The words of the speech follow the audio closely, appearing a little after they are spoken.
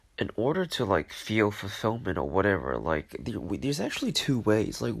in order to like feel fulfillment or whatever, like there's actually two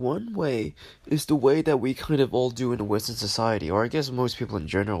ways. Like one way is the way that we kind of all do in a Western society, or I guess most people in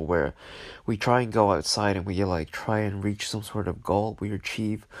general, where we try and go outside and we like try and reach some sort of goal, we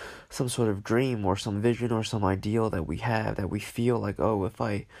achieve some sort of dream or some vision or some ideal that we have, that we feel like, oh, if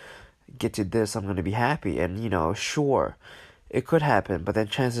I get to this, I'm gonna be happy. And sure, it could happen, but then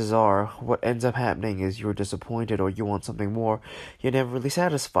chances are what ends up happening is you're disappointed or you want something more. You're never really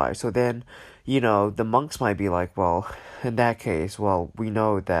satisfied. So then, the monks might be like, well, in that case, well, we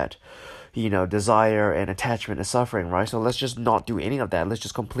know that, desire and attachment is suffering, right? So let's just not do any of that. Let's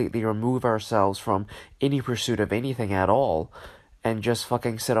just completely remove ourselves from any pursuit of anything at all. And just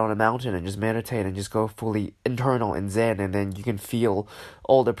fucking sit on a mountain and just meditate and just go fully internal and zen, and then you can feel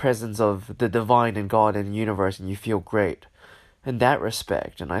all the presence of the divine and God and the universe, and you feel great in that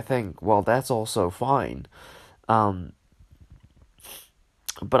respect. And I think, well, that's also fine. But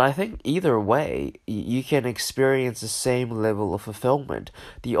I think either way, you can experience the same level of fulfillment.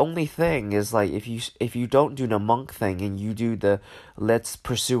 The only thing is, like, if you don't do the monk thing and you do the let's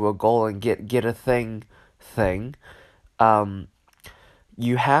pursue a goal and get a thing,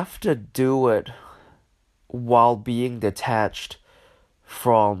 you have to do it while being detached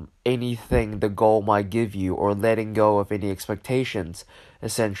from anything the goal might give you, or letting go of any expectations,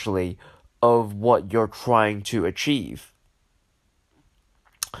 essentially, of what you're trying to achieve.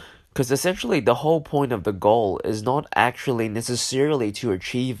 Because essentially the whole point of the goal is not actually necessarily to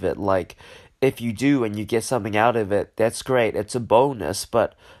achieve it. Like, if you do and you get something out of it, that's great, it's a bonus,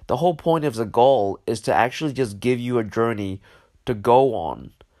 but the whole point of the goal is to actually just give you a journey to go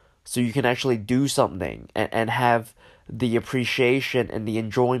on, so you can actually do something and have the appreciation and the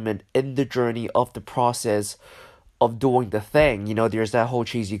enjoyment in the journey of the process of doing the thing. There's that whole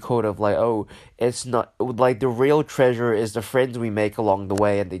cheesy quote of like, oh, it's not like the real treasure is the friends we make along the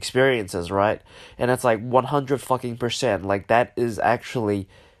way and the experiences, right? And it's like 100% like that is actually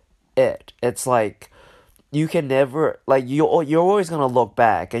it. It's like you can never, like, you're always gonna look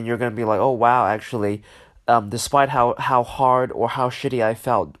back and you're gonna be like, oh wow, actually, despite how hard or how shitty I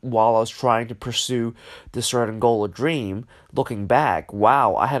felt while I was trying to pursue this certain goal or dream, looking back,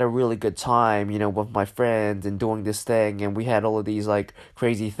 wow, I had a really good time, with my friends and doing this thing, and we had all of these, like,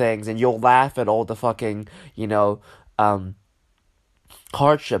 crazy things, and you'll laugh at all the fucking,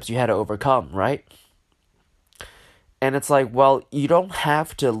 hardships you had to overcome, right? And it's like, well, you don't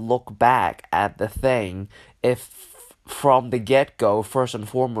have to look back at the thing if from the get-go, first and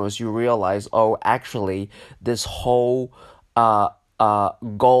foremost, you realize, oh, actually, this whole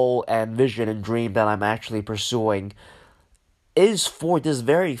goal and vision and dream that I'm actually pursuing is for this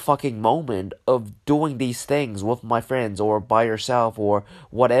very fucking moment of doing these things with my friends or by yourself or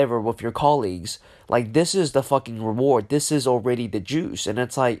whatever with your colleagues. Like, this is the fucking reward. This is already the juice. And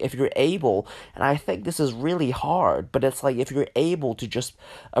it's like, if you're able, and I think this is really hard, but it's like, if you're able to just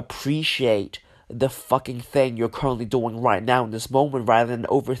appreciate the fucking thing you're currently doing right now in this moment, rather than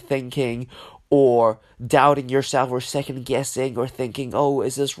overthinking or doubting yourself or second guessing or thinking, oh,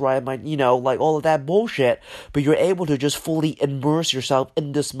 is this right? Like all of that bullshit. But you're able to just fully immerse yourself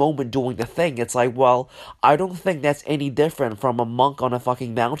in this moment doing the thing. It's like, well, I don't think that's any different from a monk on a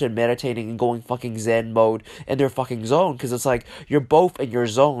fucking mountain meditating and going fucking zen mode in their fucking zone. Because it's like, you're both in your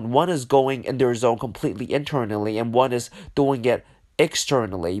zone. One is going in their zone completely internally, and one is doing it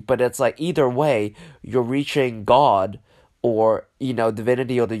externally. But it's like, either way, you're reaching God or,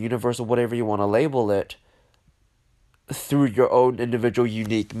 divinity or the universe or whatever you want to label it through your own individual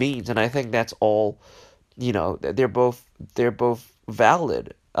unique means. And I think that's all, they're both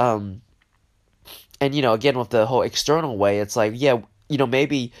valid. And again, with the whole external way, it's like, yeah,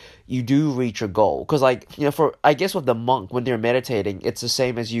 maybe you do reach a goal. Because, like, I guess with the monk, when they're meditating, it's the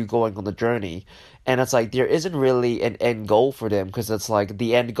same as you going on the journey. And it's like, there isn't really an end goal for them, because it's like,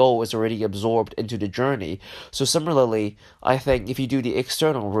 the end goal is already absorbed into the journey. So similarly, I think if you do the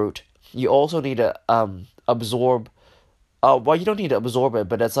external route, you also need to absorb, well, you don't need to absorb it,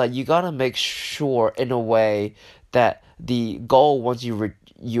 but it's like, you gotta make sure, in a way, that the goal, once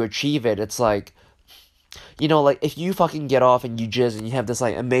you achieve it, it's like, like, if you fucking get off and you jizz and you have this,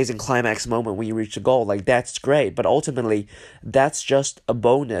 like, amazing climax moment when you reach the goal, like, that's great, but ultimately, that's just a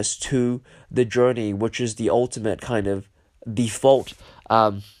bonus to the journey, which is the ultimate kind of default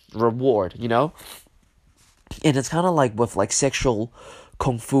reward, And it's kind of like with, like, sexual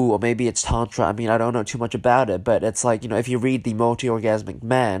kung fu, or maybe it's tantra. I mean, I don't know too much about it, but it's like, if you read The Multi-Orgasmic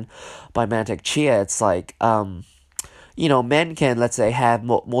Man by Mantak Chia, it's like, men can, let's say, have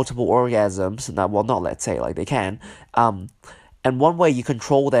multiple orgasms. Not let's say, like, they can. And one way you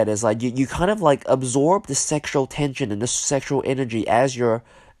control that is, like, you kind of, like, absorb the sexual tension and the sexual energy as you're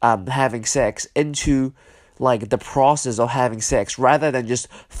having sex into like the process of having sex rather than just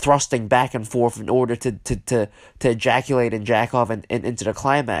thrusting back and forth in order to ejaculate and jack off and into the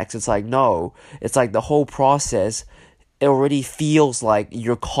climax. It's like, no, it's like the whole process, it already feels like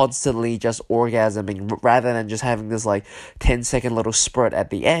you're constantly just orgasming rather than just having this like 10-second little spurt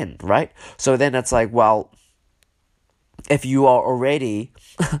at the end, right? So then it's like, well, if you are already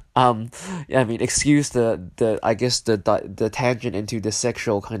I mean, excuse the I guess the tangent into the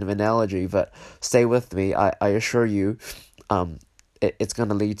sexual kind of analogy, but stay with me. I assure you it's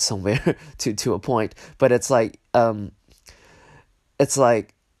gonna lead somewhere to a point, but it's like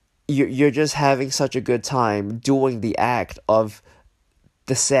you're just having such a good time doing the act of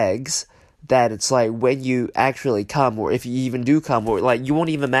the sex that it's like when you actually come, or if you even do come, or like you won't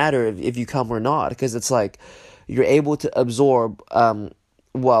even matter if you come or not, because it's like you're able to absorb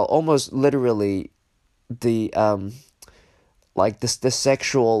well, almost literally the like the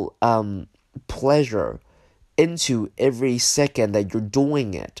sexual pleasure into every second that you're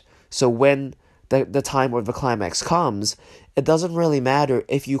doing it. So when the time of the climax comes, it doesn't really matter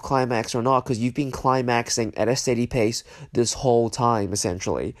if you climax or not, because you've been climaxing at a steady pace this whole time,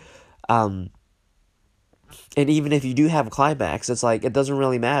 essentially. And even if you do have a climax, it's like, it doesn't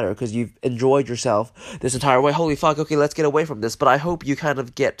really matter because you've enjoyed yourself this entire way. Holy fuck, okay, let's get away from this. But I hope you kind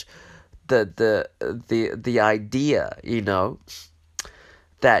of get the idea,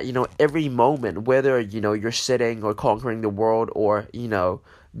 that, every moment, whether, you're sitting or conquering the world or,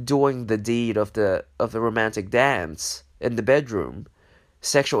 doing the deed of the romantic dance in the bedroom,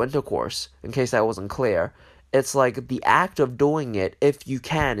 sexual intercourse, in case that wasn't clear. It's like the act of doing it, if you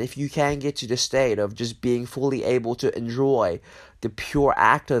can get to the state of just being fully able to enjoy the pure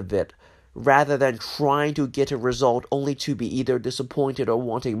act of it, rather than trying to get a result only to be either disappointed or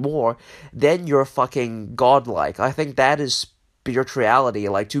wanting more, then you're fucking godlike. I think that is spirituality,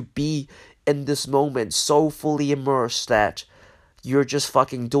 like to be in this moment so fully immersed that you're just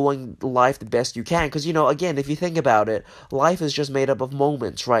fucking doing life the best you can. Because, again, if you think about it, life is just made up of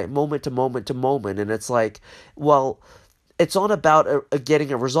moments, right? Moment to moment to moment. And it's like, well, it's not about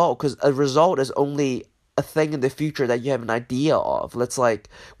getting a result, because a result is only a thing in the future that you have an idea of. It's like,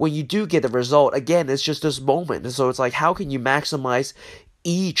 when you do get the result, again, it's just this moment. And so it's like, how can you maximize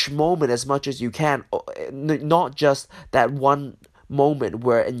each moment as much as you can? Not just that one moment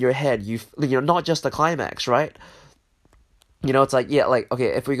where in your head, not just the climax, right? It's like, yeah, like, okay,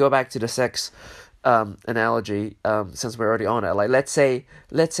 if we go back to the sex analogy, since we're already on it, like, let's say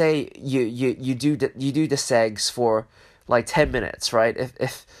you do the sex for like 10 minutes, right?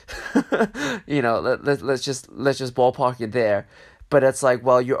 If let's just ballpark it there. But it's like,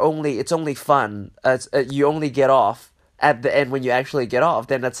 well, it's only fun. You only get off at the end when you actually get off.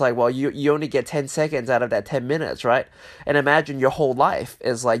 Then it's like, well, you only get 10 seconds out of that 10 minutes, right? And imagine your whole life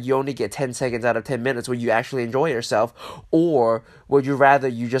is like, you only get 10 seconds out of 10 minutes when you actually enjoy yourself. Or would you rather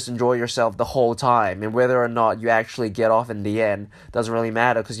you just enjoy yourself the whole time, and whether or not you actually get off in the end doesn't really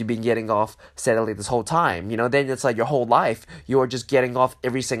matter, because you've been getting off steadily this whole time. Then it's like your whole life, you're just getting off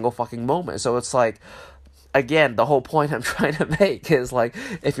every single fucking moment. So it's like, again, the whole point I'm trying to make is like,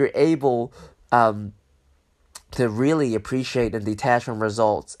 if you're able to really appreciate and detach from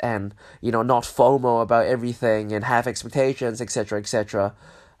results, and not FOMO about everything and have expectations, etc.,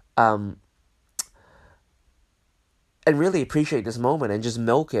 and really appreciate this moment and just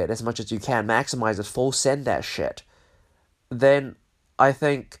milk it as much as you can, maximize it, full send that shit, then I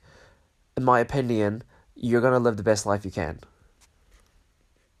think, in my opinion, you're gonna live the best life you can,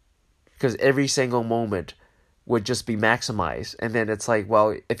 because every single moment would just be maximized. And then it's like,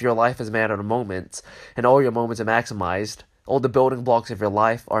 well, if your life is made out of moments, and all your moments are maximized, all the building blocks of your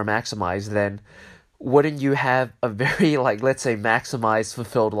life are maximized, then wouldn't you have a very, like, let's say, maximized,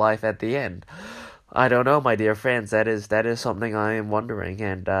 fulfilled life at the end? I don't know, my dear friends. That is something I am wondering,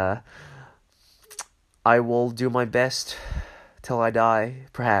 and I will do my best till I die,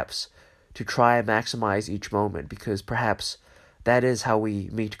 perhaps, to try and maximize each moment, because perhaps that is how we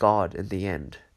meet God in the end.